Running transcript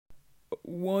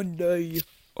One day,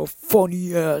 a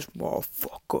funny ass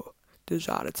motherfucker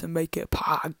decided to make a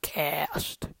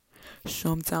podcast.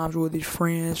 Sometimes with his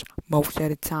friends, most of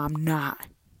the time not.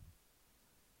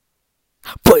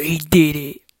 But he did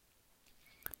it.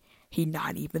 He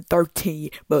not even 13,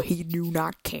 but he do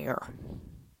not care.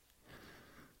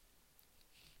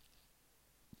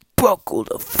 Buckle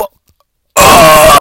the fuck